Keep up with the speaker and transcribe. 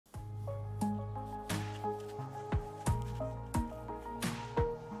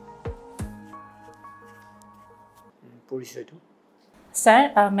পৰিচয়টো Sir,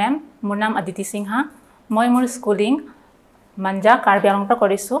 ma'am, মোৰ নাম Aditi Singha. মই মোৰ স্কুলিং মাঞ্জা কাৰ্বি আংলং পৰা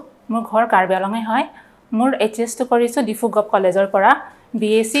কৰিছো। মোৰ ঘৰ কাৰ্বি আংলঙে হয়। মোৰ APSC টো কৰিছো ডিফু গভ কলেজৰ পৰা।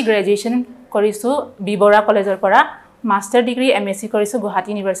 BSc গ্ৰেজুৱেচন কৰিছো বিবৰা কলেজৰ পৰা। মাষ্টাৰ ডিগ্ৰী MSc কৰিছো গুৱাহাটী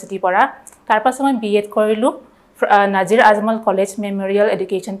ইউনিভাৰ্চিটিৰ পৰা। তাৰ পাছত মই B.Ed কৰিলো Nazir Ajmal college memorial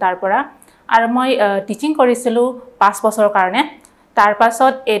education তাৰ পৰা। আৰু মই টিচিং কৰিছিলো 5 বছৰৰ কাৰণে। তাৰ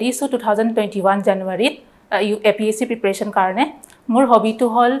পাছত এৰিছো 2021 জানুৱাৰীত APSC প্ৰিপাৰেচন কাৰণে। মোৰ হবিটো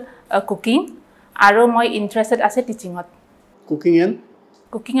হল কুকিং আৰু মই ইন্টাৰেস্টেড আছে টিচিংত।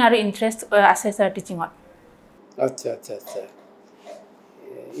 কুকিং আৰু ইন্টাৰেস্ট আছে স্যাৰ টিচিংত। আচ্ছা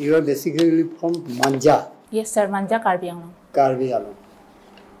You are basically from Manja. Yes sir, Manja Karbi Anglong. Karbi Anglong.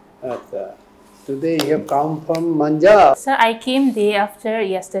 Today you have come from Manja. Sir, I came day after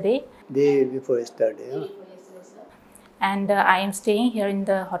yesterday. Day before yesterday. And I am staying here in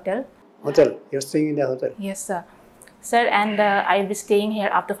the hotel. Hotel? You're staying in the hotel? Yes sir. Sir, and I will be staying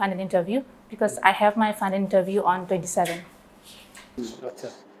here after final interview because I have my final interview on 27.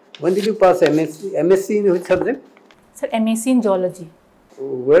 When did you pass MSc? MSc in which subject? Sir, MSc in Geology.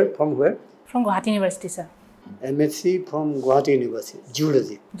 Where? From where? From Guwahati University, sir. MSc from Guwahati University.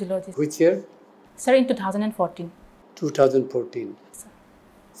 Geology. Geology. Which year? Sir, in 2014. 2014. Sir.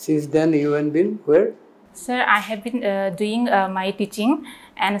 Since then you have been where? Sir, I have been doing my teaching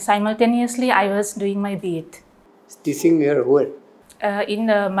and simultaneously I was doing my B.Ed. Teaching here where? In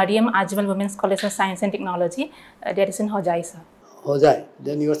Mariam Ajmal Women's College of Science and Technology. That is in Hojai, sir. Hojai.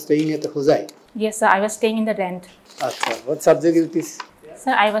 Then you are staying at Hojai? Yes, sir. I was staying in the rent. Achha. What subject you teach?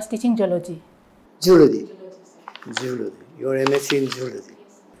 Sir, I was teaching geology. Geology. You are MSc in geology.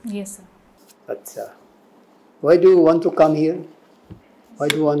 Yes, sir. Achha. Why do you want to come here? Why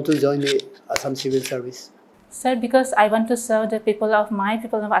do you want to join the Assam Civil Service? Sir, because I want to serve the people of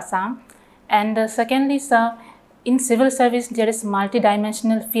Assam. And secondly, sir, in civil service, there is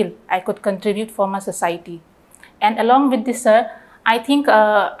multi-dimensional field I could contribute for my society. And along with this, sir, I think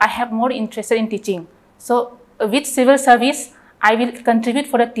I have more interest in teaching. So with civil service, I will contribute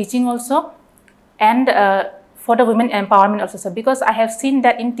for the teaching also and for the women empowerment also, sir. Because I have seen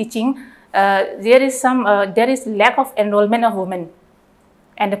that in teaching, there is lack of enrollment of women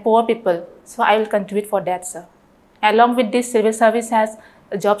and the poor people. So I will contribute for that, sir. Along with this, civil service has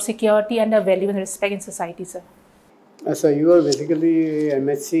job security and a value and respect in society, sir. So you are basically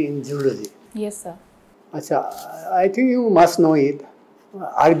MSc in geology. Yes, sir. Achha, I think you must know it.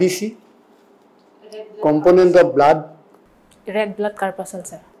 RBC, component of blood. Red blood corpuscle,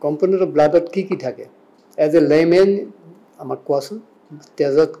 sir. Component of blood ki thake? As a layman, amak koasun.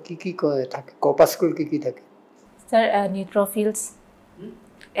 Tezot ki thake? Corpuscle ki thake? Sir, neutrophils,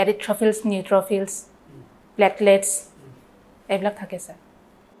 erythrophils, neutrophils, platelets, eblak thake, sir.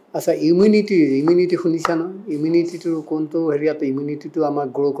 Achha, immunity শুনিছা না? Immunity to কোনটো এৰিয়াত immunity to আমাৰ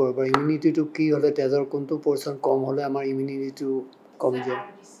grow কৰিব পাৰে? Immunity to কি হলে তেজৰ কোনটো portion কম হলে আমাৰ immunity to কম যায়?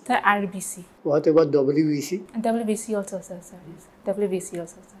 Sir, RBC. What about WBC? WBC also, sir. WBC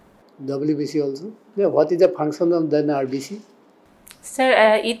also, sir. WBC also? Yeah, what is the function of then RBC? Sir,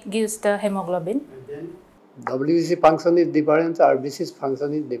 it gives the hemoglobin. And then WBC function is different, RBC's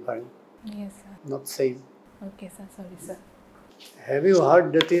function is different. Yes, sir. Not same. Okay, sir. Sorry, sir. Have you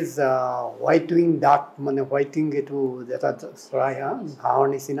heard that is white-winged duck? Mane white-wing etu jeta sarai ha, ghahor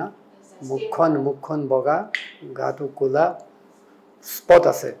nisina. Mukhon boga, gato kola, spot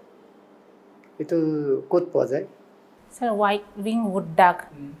ase. Etu kot poa jay? Sir, white-winged wood duck.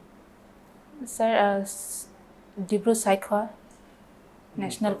 Sir, Dibru Saikhoa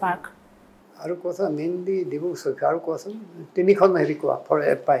National Park. Aru kosa mainly Dibru Saikhoa aru kosa tinikhon heri koa for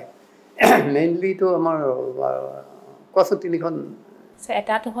pai. Mainly to amar kosa tinikhon. Sir,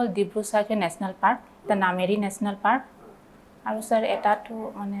 eta to hol Dibru Saikhoa National Park, the Nameri National Park. Aru sir, eta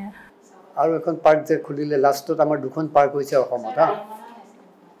to mane aru ekhon park je khulile last to amar dukhon park hoise Asomot ha.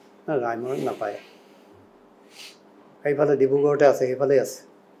 Na Raimon na pai. Eifale Dibrugarhte ase, eifale ase.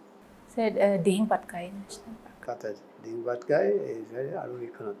 Sir, Dihing Patkai National Park. Kata Dihing Patkai aru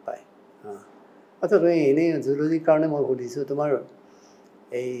ekhonot pai. Acha tui ene zoology karone moi sudisu tomar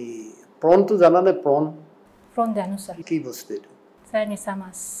ei prawn to jana ne prawn? Prawn janu, sir. Ki bostu etu? Sir, misa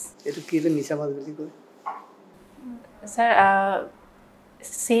mas. Etu ki le misa mas boli koi? Sir,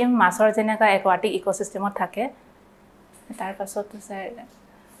 same masor jeneka aquatic ecosystem thake. Tar pasot to sir.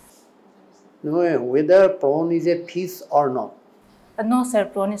 No, whether prawn is a fish or not. No, sir,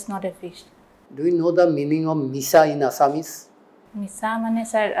 prawn is not a fish. Do you know the meaning of misa in Assamese? Misa mane,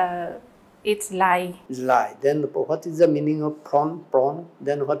 sir, it's lie. Lie. Then what is the meaning of prawn? Prawn.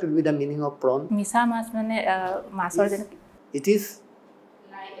 Then what will be the meaning of prawn? Misa mas mane masor jeneka. It is?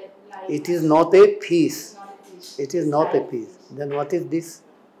 It is not a fish. It is not a fish. Then what is this?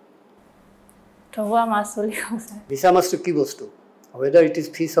 Towa masuli, sir. Bisa mastu ki bostu? Whether it is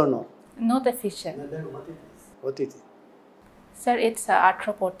fish or not. Not a fish, sir. Then what is this? What is it? Sir, it's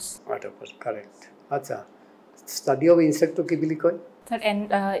arthropods. Arthropods, correct. Acha. Study of insect to ki bili koi?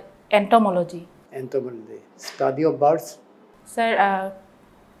 Sir, entomology. Entomology. Study of birds? Sir,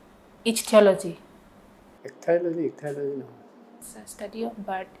 ichthyology. Ichthyology no. Sir, study of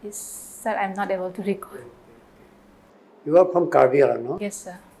bird is, sir, I'm not able to recall. You are from Karbi Anglong, no? Yes,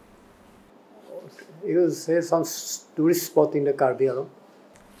 sir. You say some tourist spot in the Karbi Anglong?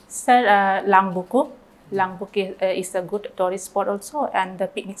 Sir, Langbuku. Langbuku is a good tourist spot also and the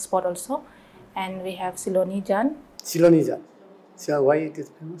picnic spot also. And we have Silonijan. Silonijan. So why it is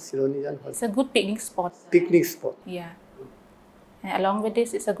famous? Silonijan? It's a good picnic spot. Picnic spot. Yeah. And along with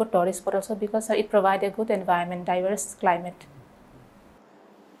this, it's a good tourist spot also because it provides a good environment, diverse climate.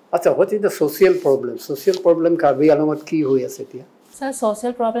 Acha, what is the social problem? Social problem Karbi Anglong ki hui ase tia? So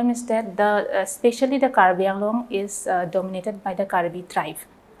social problem is that especially the Karbi Anglong is dominated by the Karbi tribe.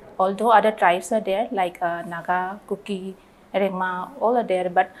 Although other tribes are there like Naga, Kuki, Rengma, all are there,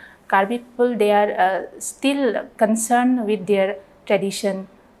 but Karbi people, they are still concerned with their tradition,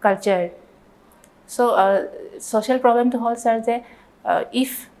 culture. So social problem to hold are that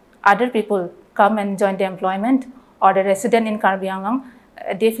if other people come and join the employment or the resident in Karbi Anglong,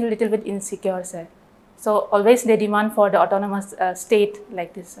 they feel a little bit insecure, sir. So always they demand for the autonomous state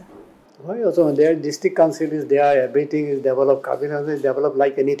like this, sir. Why also their district council is there, everything is developed, Karbi Anglong is developed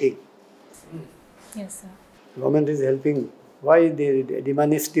like anything. Yes, sir. Government is helping. Why the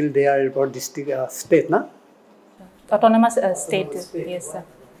demand is still there for district state, na? Autonomous state, yes, sir.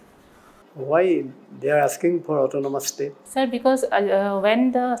 Why they are asking for autonomous state? Sir, because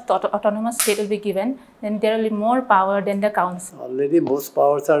when the autonomous state will be given, then there will be more power than the council. Already most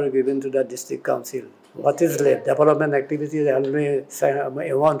powers are given to the district council. What is left? Development activities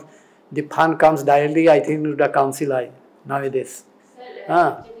already want. The fund comes directly, I think, to the council nowadays.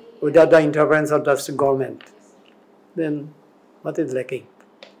 Without the interference of the government. Then what is lacking?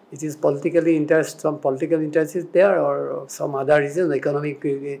 It is politically interest, some political interest is there or some other reason, economic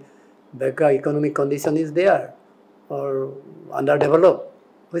condition is there or underdeveloped,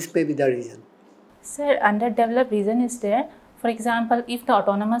 which may be the reason. Sir, underdeveloped reason is there. For example, if the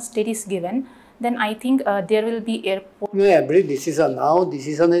autonomous state is given, then I think there will be airport. Every decision, now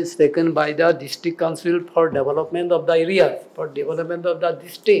decision is taken by the district council for development of the area, for development of the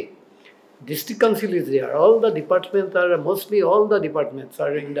district. District council is there. All the departments are, mostly all the departments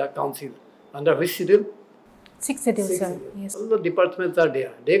are in the council. Under which schedule? 6th schedule, sir. Yes. All the departments are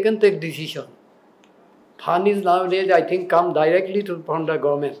there. They can take decision. Fund is nowadays, I think, come directly from the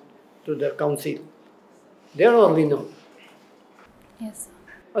government to the council. They only know. Yes.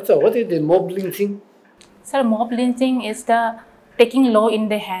 So what is the mob lynching? Sir, mob lynching is the taking law in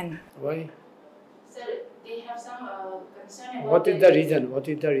the hand. Why? Sir, they have some concern about. What is the reason? What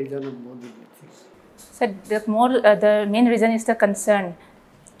is the reason of mob lynching? Sir, the main reason is the concern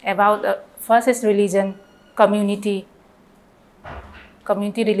about first is religion, community,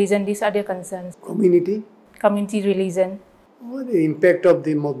 religion. These are their concerns. Community, religion. What is the impact of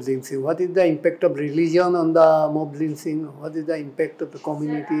the mob lynching? What is the impact of religion on the mob lynching? What is the impact of the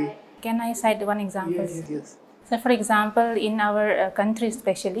community? Sir, can I cite one example? Yes. So, for example, in our country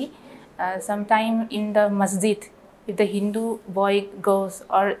especially, sometime in the masjid, if the Hindu boy goes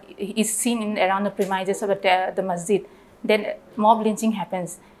or is seen around the premises of the masjid, then mob lynching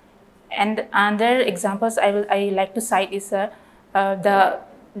happens. And other examples I like to cite is the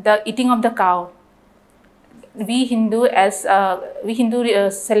eating of the cow. We Hindu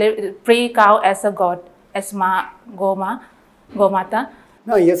pray cow as a god, as Gomata.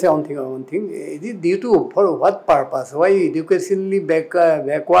 No, yes, one thing. Is it due to for what purpose? Why educationally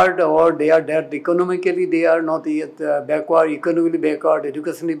backward, or they are that economically they are not yet backward, economically backward,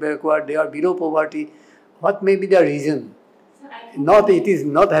 educationally backward, they are below poverty. What may be the reason? Not, it is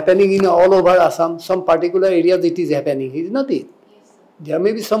not happening in all over Assam. Some particular areas it is happening. Is not it? Yes, there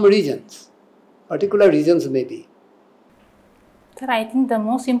may be some reasons. Particular reasons may be. Sir, I think the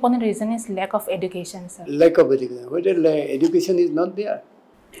most important reason is lack of education, sir. Lack of education. Whether education is not there.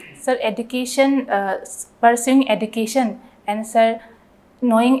 Sir, education, pursuing education and sir,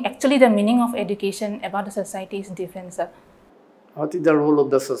 knowing actually the meaning of education about the society is different, sir. What is the role of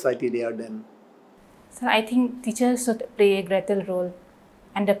the society there then? Sir, I think teachers should play a greater role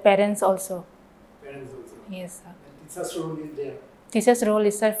and the parents also. Parents also? Yes, sir. Teacher's role is there? Teacher's role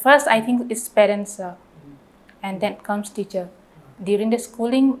is, sir, first I think it's parents, sir, and then comes teacher. During the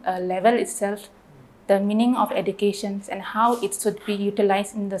schooling level itself, the meaning of education and how it should be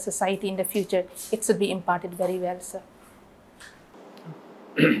utilized in the society in the future, it should be imparted very well, sir.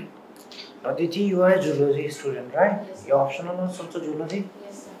 Aditi, you are a zoology student, right? Yes. Your optional was also zoology?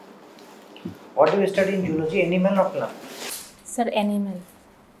 Yes, sir. What do you study in zoology, animal or plant? Sir, animal.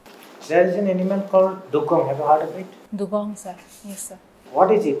 There is an animal called dugong. Have you heard of it? Dugong, sir. Yes, sir.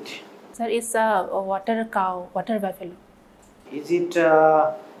 What is it? Sir, it's a water cow, water buffalo. Is it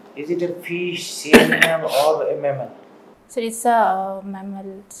a fish, sea animal or a mammal? Sir, it's a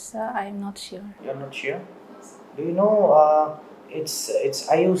mammal, sir. I am not sure. You are not sure? Do you know its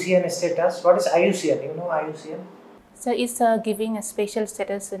IUCN status? What is IUCN? You know IUCN? Sir, it's giving a special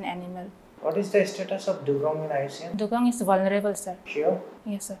status in animal. What is the status of dugong in IUCN? Dugong is vulnerable, sir. Sure?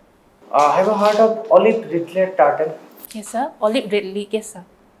 Yes, sir. Have you heard of olive-ridled turtle? Yes, sir. Olive-ridley, yes, sir.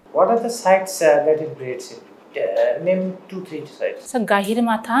 What are the sites that it breeds in? Name 2-3 sites. Sir,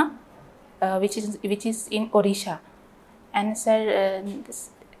 Gahirmatha, which is in Odisha, and sir,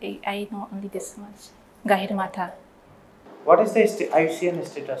 I know only this much. Gahirmatha. What is the IUCN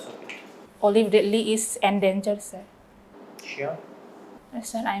status of it? Olive-ridley is endangered, sir. Sure?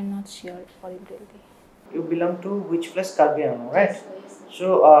 Sir, I am not sure. Olive-ridley. You belong to which place? Karbi Anglong, right? Yes, sir.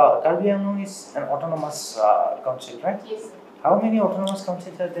 So, Karbi Anglong is an autonomous council, right? Yes, sir. How many autonomous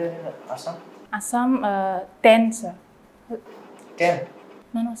councils are there in Assam? Assam, 10, sir. 10.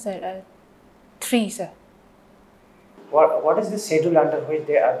 No, sir. 3, sir. What is the schedule under which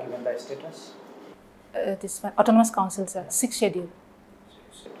they are given the status? This one, autonomous council, sir. 6th schedule.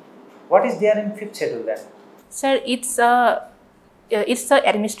 What is there in 5th schedule then? Sir, it's the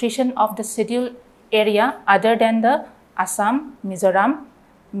administration of the scheduled area other than the Assam, Mizoram,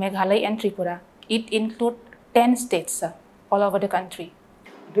 Meghalaya and Tripura. It includes 10 states, sir, all over the country.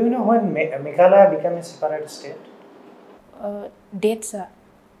 Do you know when Meghalaya became a separate state? Date, sir.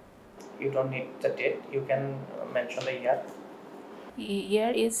 You don't need the date. You can mention the year.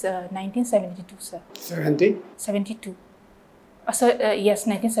 Year is 1972, sir. 70? 72. Yes,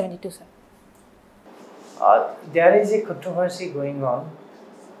 1972, sir. There is a controversy going on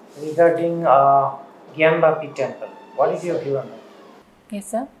regarding Gyambapi temple. What is your view on that?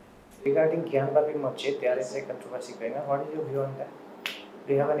 Yes, sir. Regarding Gyambapi Masjid, there is a controversy going on. What is your view on that?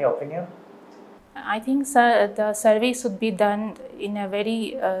 Do you have any opinion? I think, sir, the survey should be done in a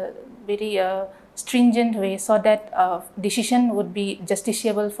very stringent way so that decision would be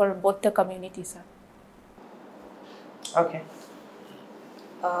justiciable for both the communities, sir. Okay.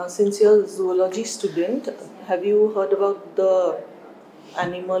 Since you're a zoology student, have you heard about the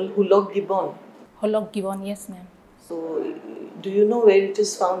animal Hulok gibbon? Hulok gibbon, yes, ma'am. So, do you know where it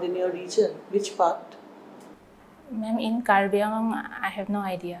is found in your region? Which part? Ma'am, in Karbi Anglong, I have no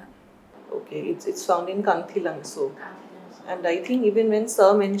idea. Okay, it's found in Kangthilangso. And I think even when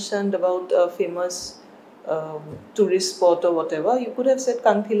Sir mentioned about a famous tourist spot or whatever, you could have said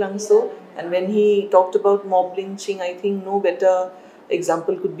Kangthilangso. And when he talked about mob lynching, I think no better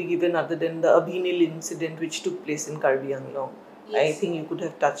example could be given other than the Abhinil incident which took place in Karbi Anglong. Yes. I think you could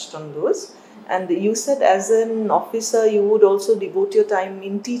have touched on those. And you said as an officer, you would also devote your time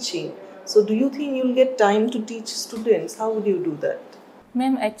in teaching. So do you think you'll get time to teach students? How would you do that?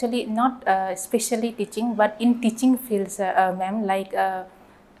 Ma'am, actually not especially teaching, but in teaching fields, ma'am, like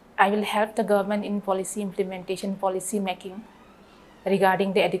I will help the government in policy implementation, policy making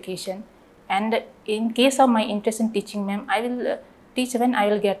regarding the education. And in case of my interest in teaching, ma'am, I will teach when I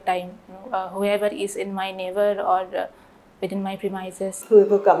will get time. Whoever is in my neighbor or within my premises.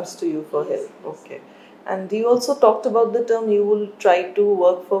 Whoever comes to you for help. Okay. And you also talked about the term you will try to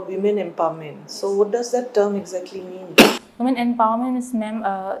work for women empowerment. So what does that term exactly mean? Women empowerment is, ma'am,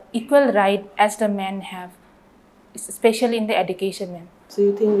 equal right as the men have, especially in the education, ma'am. So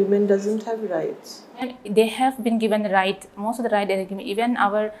you think women doesn't have rights? And they have been given the right, most of the right, even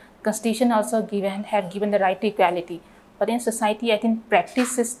our constitution also have given the right to equality. But in society, I think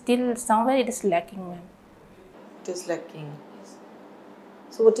practice is still somewhere it is lacking, ma'am. It is lacking.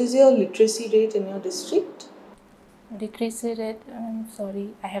 So what is your literacy rate in your district? Literacy rate, I'm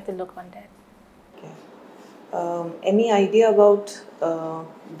sorry, I have to look on that. Okay. Any idea about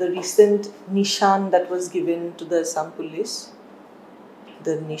the recent Nishan that was given to the Assam police?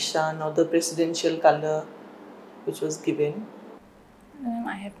 The Nishan or the presidential color which was given?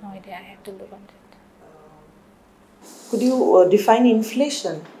 I have no idea, I have to look on that. Could you define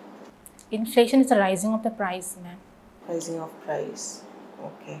inflation? Inflation is the rising of the price, ma'am. Rising of price.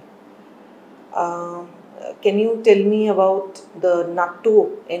 Okay. Can you tell me about the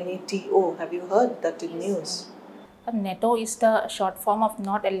NATO, NATO? Have you heard that in news? NATO is the short form of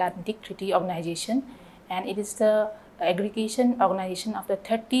North Atlantic Treaty Organization, and it is the aggregation organization of the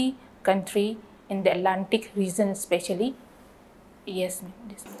 30 countries in the Atlantic region especially. Yes, ma'am.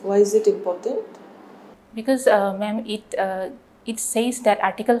 Why is it important? Because, ma'am, it says that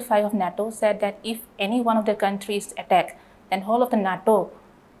Article 5 of NATO said that if any one of the countries is attacked, then whole of the NATO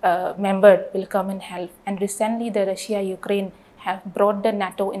member will come and help. And recently, the Russia-Ukraine have brought the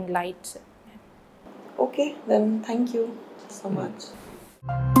NATO in light. Okay, then thank you so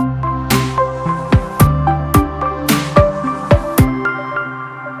much.